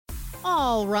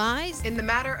All rise. In the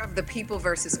matter of The People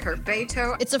versus Kurt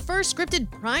Beto, It's the first scripted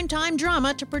primetime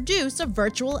drama to produce a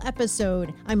virtual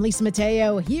episode. I'm Lisa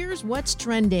Mateo. Here's what's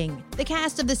trending. The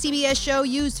cast of the CBS show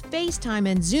used FaceTime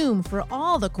and Zoom for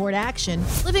all the court action.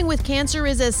 Living with cancer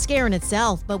is a scare in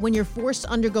itself, but when you're forced to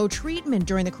undergo treatment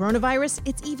during the coronavirus,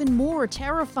 it's even more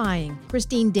terrifying.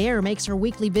 Christine Dare makes her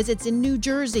weekly visits in New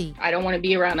Jersey. I don't want to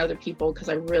be around other people because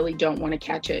I really don't want to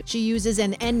catch it. She uses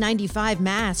an N95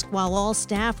 mask while all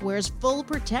staff wears full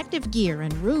protective gear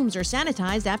and rooms are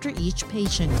sanitized after each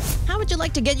patient. How would you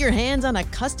like to get your hands on a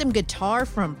custom guitar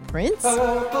from Prince?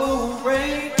 Purple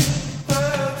rain,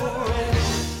 purple rain.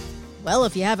 Well,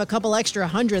 if you have a couple extra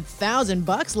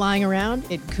 $100,000 lying around,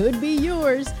 it could be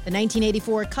yours. The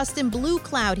 1984 custom Blue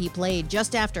Cloud he played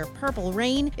just after Purple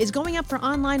Rain is going up for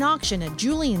online auction at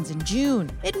Julien's in June.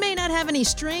 It may not have any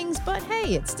strings, but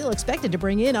hey, it's still expected to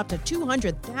bring in up to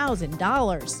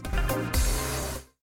 $200,000.